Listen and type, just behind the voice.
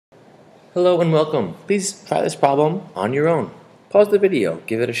Hello and welcome. Please try this problem on your own. Pause the video,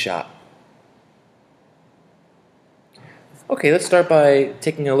 give it a shot. Okay, let's start by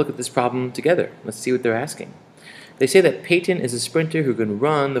taking a look at this problem together. Let's see what they're asking. They say that Peyton is a sprinter who can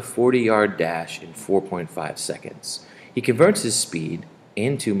run the 40-yard dash in 4.5 seconds. He converts his speed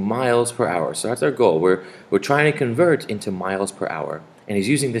into miles per hour. So that's our goal. We're trying to convert into miles per hour. And he's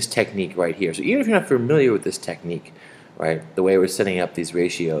using this technique right here. So even if you're not familiar with this technique, right, the way we're setting up these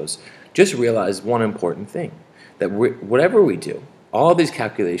ratios, just realize one important thing, that whatever we do, all of these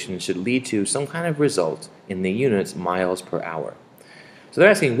calculations should lead to some kind of result in the units miles per hour. So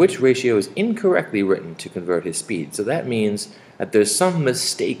they're asking which ratio is incorrectly written to convert his speed. So that means that there's some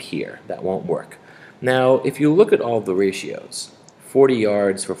mistake here that won't work. Now, if you look at all the ratios, 40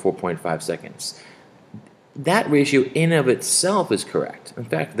 yards for 4.5 seconds, that ratio in of itself is correct. In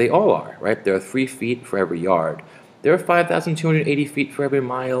fact, they all are, right? There are 3 feet for every yard. There are 5,280 feet for every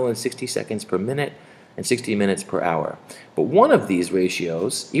mile and 60 seconds per minute and 60 minutes per hour. But one of these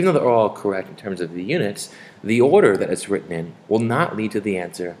ratios, even though they're all correct in terms of the units, the order that it's written in will not lead to the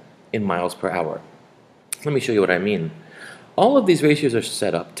answer in miles per hour. Let me show you what I mean. All of these ratios are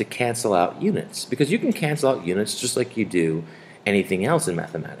set up to cancel out units, because you can cancel out units just like you do anything else in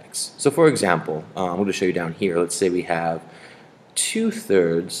mathematics. So for example, I'm going to show you down here, let's say we have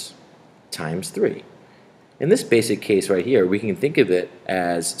 2/3 times 3. In this basic case right here, we can think of it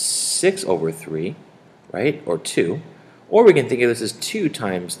as 6/3, right, or 2, or we can think of this as 2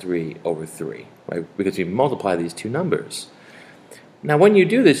 times 3/3, right, because we multiply these two numbers. Now when you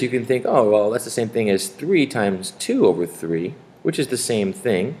do this, you can think, oh, well, that's the same thing as 3 times 2/3, which is the same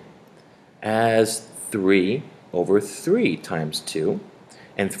thing as 3/3 times 2,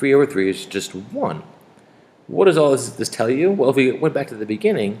 and 3/3 is just 1. What does all this tell you? Well, if we went back to the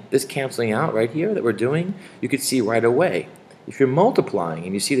beginning, this canceling out right here that we're doing, you could see right away. If you're multiplying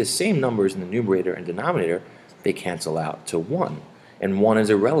and you see the same numbers in the numerator and denominator, they cancel out to 1. And 1 is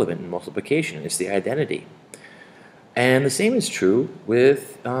irrelevant in multiplication. It's the identity. And the same is true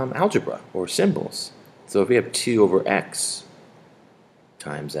with algebra or symbols. So if we have 2/x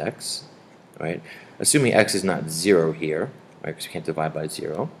times x, right, assuming x is not 0 here, right, because we can't divide by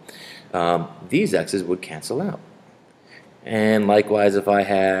 0, these x's would cancel out. And likewise, if I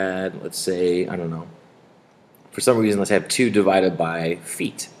had, let's say, I don't know, for some reason, let's have 2 divided by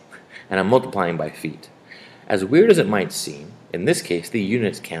feet, and I'm multiplying by feet. As weird as it might seem, in this case, the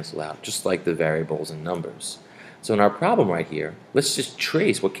units cancel out, just like the variables and numbers. So in our problem right here, let's just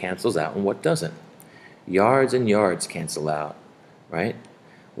trace what cancels out and what doesn't. Yards and yards cancel out, right?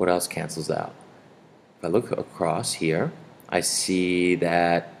 What else cancels out? If I look across here, I see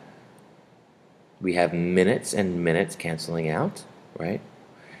that we have minutes and minutes canceling out, right?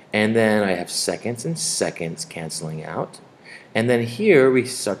 And then I have seconds and seconds canceling out. And then here we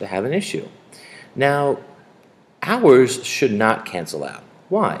start to have an issue. Now, hours should not cancel out.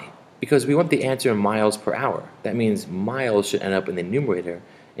 Why? Because we want the answer in miles per hour. That means miles should end up in the numerator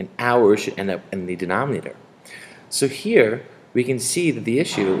and hours should end up in the denominator. So here we can see that the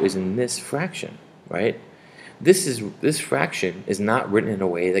issue is in this fraction, right? This fraction is not written in a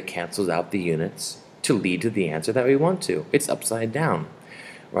way that cancels out the units to lead to the answer that we want to. It's upside down,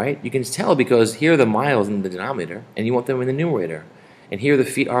 right? You can tell because here are the miles in the denominator and you want them in the numerator. And here the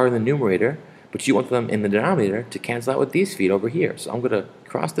feet are in the numerator, but you want them in the denominator to cancel out with these feet over here. So I'm going to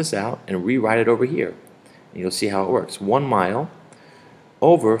cross this out and rewrite it over here. And you'll see how it works. 1 mile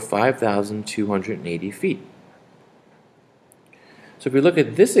over 5,280 feet. So if we look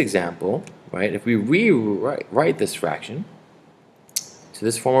at this example, right, if we rewrite this fraction to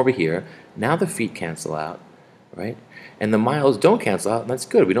this form over here, now the feet cancel out, right? And the miles don't cancel out, and that's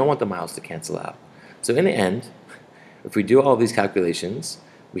good. We don't want the miles to cancel out. So in the end, if we do all these calculations,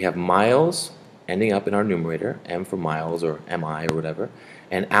 we have miles ending up in our numerator, m for miles or mi or whatever,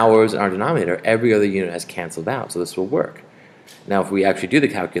 and hours in our denominator. Every other unit has canceled out, so this will work. Now if we actually do the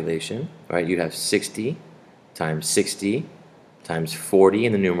calculation, right, you'd have 60 times 40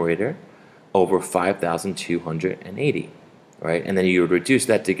 in the numerator over 5,280, right? And then you would reduce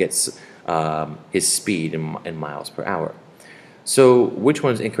that to get his speed in miles per hour. So which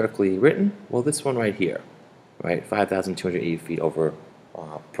one's incorrectly written? Well, this one right here, right? 5,280 feet over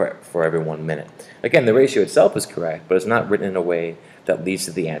for every 1 minute. Again, the ratio itself is correct, but it's not written in a way that leads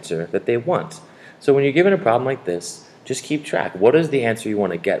to the answer that they want. So when you're given a problem like this, just keep track. What is the answer you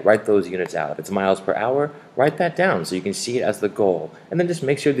want to get? Write those units out. If it's miles per hour, write that down so you can see it as the goal. And then just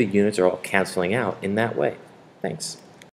make sure the units are all canceling out in that way. Thanks.